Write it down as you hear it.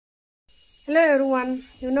Hello everyone,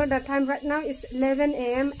 you know the time right now is 11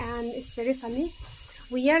 a.m. and it's very sunny.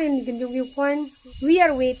 We are in Gunjung Viewpoint. We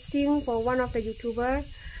are waiting for one of the YouTuber.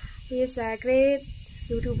 He is a great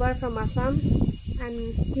YouTuber from Assam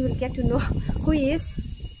and you will get to know who he is.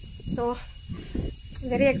 So,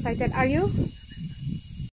 very excited. Are you?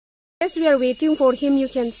 As we are waiting for him, you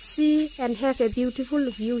can see and have a beautiful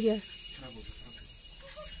view here.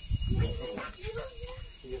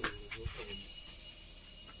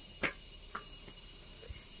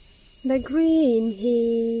 The green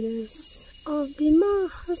hills of Dima,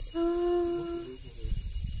 Hasao.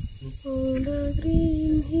 Oh, the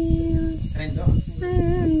green hills and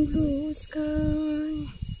blue sky.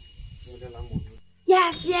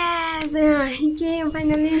 Yes, he came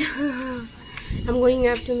finally. I'm going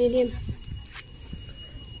up to meet him.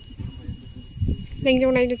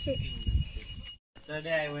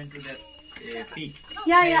 Yesterday I went to that peak.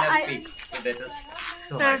 Yeah, Peak. So that was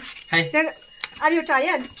so hard. Hi. Are you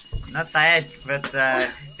tired? Not tired, but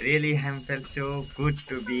really I felt so good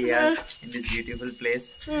to be here in this beautiful place.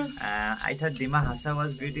 I thought Dima Hasa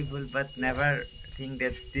was beautiful, but never think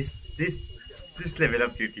that this level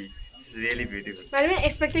of beauty is really beautiful. By the way,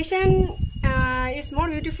 expectation is more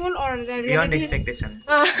beautiful or the Beyond reality? expectation.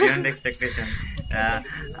 Beyond expectation.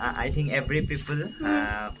 I think every people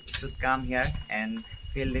should come here and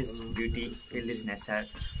feel this beauty, feel this nature.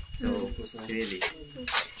 So really.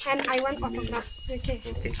 And I want autograph. Okay.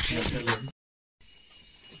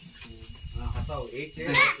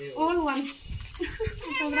 All one.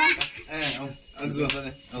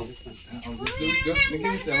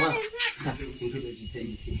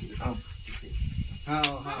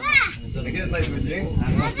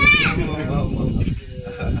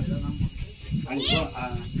 Thank you.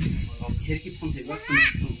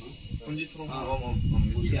 This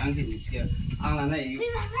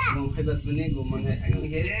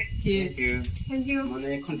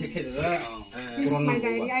is my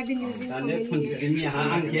diary. I've been using for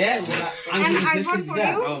many years. And I bought for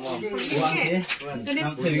you. Okay. So this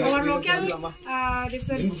our local. This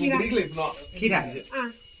one Kira.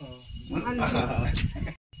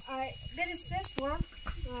 There is just one.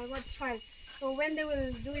 I want to try. So when they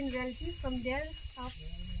will do in reality, from there up,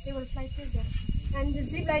 they will fly to there. And the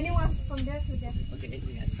zip lining was from there to there. Okay,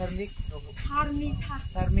 Sarmitha.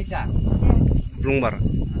 Sarmitha. Yes. Haflongbar.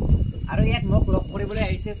 আৰু ইয়াত মোক log কৰিবলৈ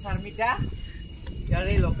আহিছে Sarmitha.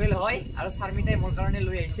 ইয়াৰে local হয় আৰু Sarmitha মোৰ কাৰণে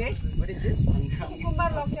লৈ আহিছে. What is this? Cucumber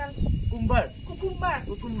local. Cucumber.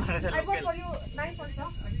 Cucumber. I bought for you knife also.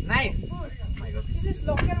 Knife. Oh my God. This is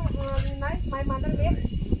local knife. My mother made.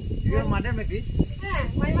 Your mother made this? Yeah,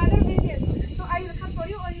 my mother made this. So I will cut for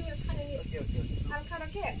you or you will cut it. Okay. I'll cut.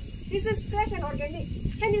 Okay. This is fresh and organic.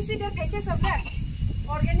 Can you see the pages of that?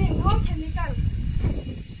 Organic, no chemical.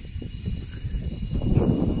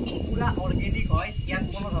 পুরা organic হয় ইয়াত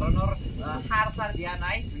কোনো ধৰণৰ সাৰ দিয়া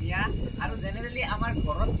নাই ধুনিয়া আৰু জেনাৰেলি আমাৰ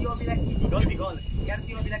ঘৰত তিয়বিলাক কি দীঘল ইয়াৰ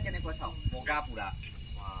তিয়বিলাক কেনেকৈ চাও বগা পুৰা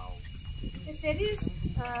wow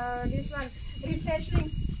This one refreshing.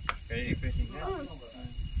 very refreshing.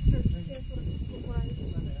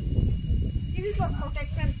 This is for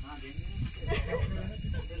protection.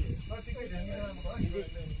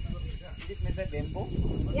 This is made by bamboo.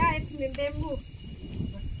 Yeah, it's bamboo.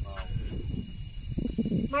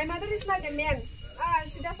 My mother is like a man.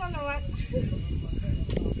 She doesn't know what.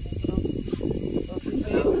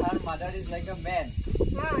 Her mother is like a man.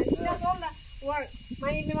 She does all the work.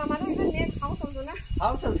 My mother is a man. House also, na?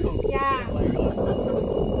 House also. Yeah. Oh my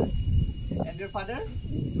God. And your father?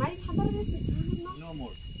 My father is No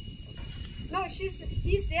more. No,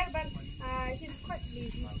 he's there, but he's quite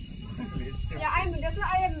lazy. Yeah, that's why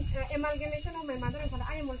I am amalgamation of my mother and father.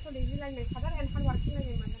 I am also lazy like my father and hardworking like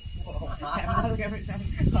my mother. Amalgamation.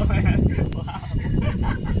 Oh my God.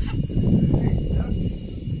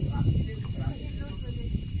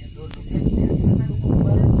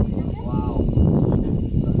 Wow.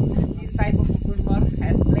 This type of cucumber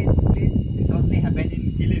has place it only happen in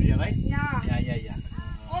hill area, right? Yeah. Yeah.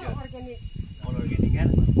 All Sure. organic. All organic.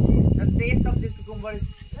 And the taste of this cucumber is.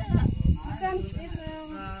 This one is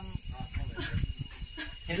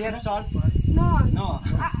Can you have salt? no. No.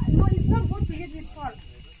 No, it's not good to eat with salt.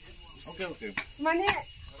 Okay. Mane,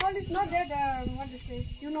 salt is not there. What to say?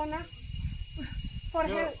 You know, na? For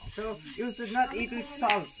health. So you should not eat with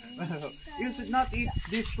salt. You should not eat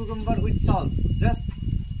this cucumber with salt. Just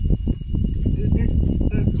eat it.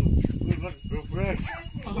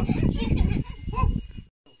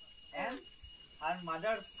 And her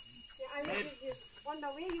mother's. Yeah, I will eat this. On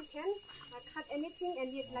the way you can cut anything and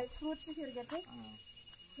eat like fruits if you get it.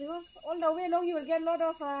 Because all the way along you will get a lot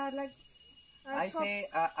of like I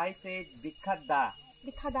say Bikada.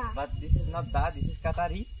 Bikhada. But this is not da, this is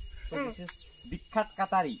Qatari. So this is Bikhat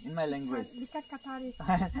Qatari in my language. Bikhat Qatari.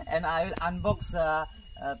 And I will unbox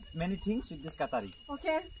many things with this Qatari.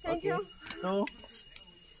 Okay, thank you.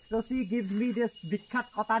 So she gives me this Bikhat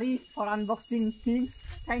Qatari for unboxing things.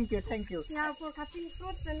 Thank you, thank you. Yeah, for cutting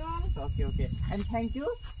fruits and all. Okay. And thank you,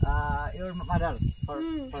 your mother. For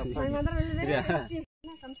my mother is very happy.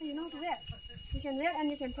 Something you know to wear. You can wear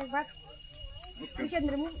and you can take back. You can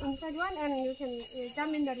remove inside one and you can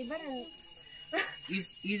jump in the river and. Is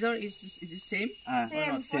the same?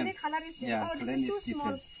 Same. Only color is different. Yeah, Oh, this color is too is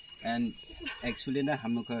small. different. And actually ना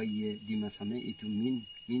हम लोग का ये Dima समय इटू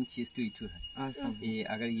main चीज तो इटू है। ये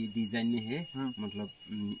अगर ये डिजाइन में है मतलब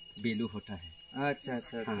बेलू होता है। अच्छा।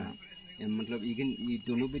 मतलब ये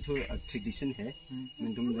दोनों भी तो ट्रेडिशन है।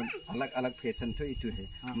 मतलब अलग फैशन तो इटू है।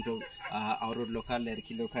 मतलब और लोग का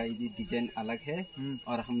लड़की लोग का ये डिजाइन अलग है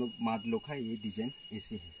और हम लोग मर्द लोग का ये डिजाइन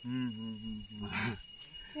ऐसे है।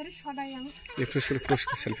 Very short I am. ये पुश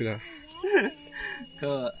सेल्फी ला। तो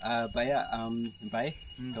भाई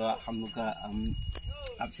तो हम लोग का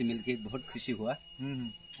आपसे मिलके बहुत खुशी हुआ।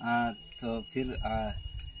 तो फिर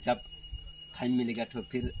जब टाइम मिलेगा तो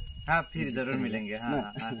फिर जरूर मिलेंगे।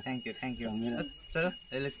 Thank you. चलो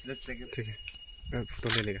लेट्स टेक इट। ठीक है,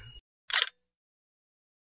 फोटो ले लेगा।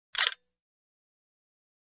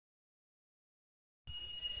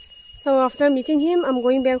 So after meeting him, I'm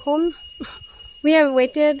going back home. We have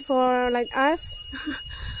waited for like us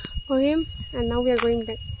for him, and now we are going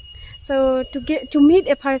back. So to meet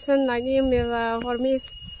a person like him for me is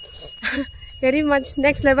very much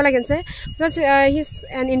next level, I can say, because he's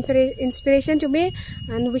an inspiration to me,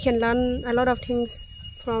 and we can learn a lot of things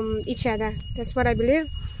from each other. That's what I believe.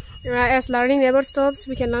 As learning never stops,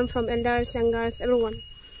 we can learn from elders, youngers, everyone.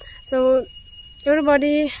 So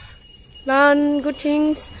everybody learn good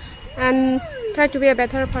things and try to be a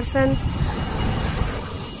better person.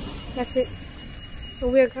 That's it. So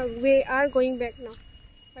we are going back now.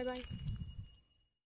 Bye bye.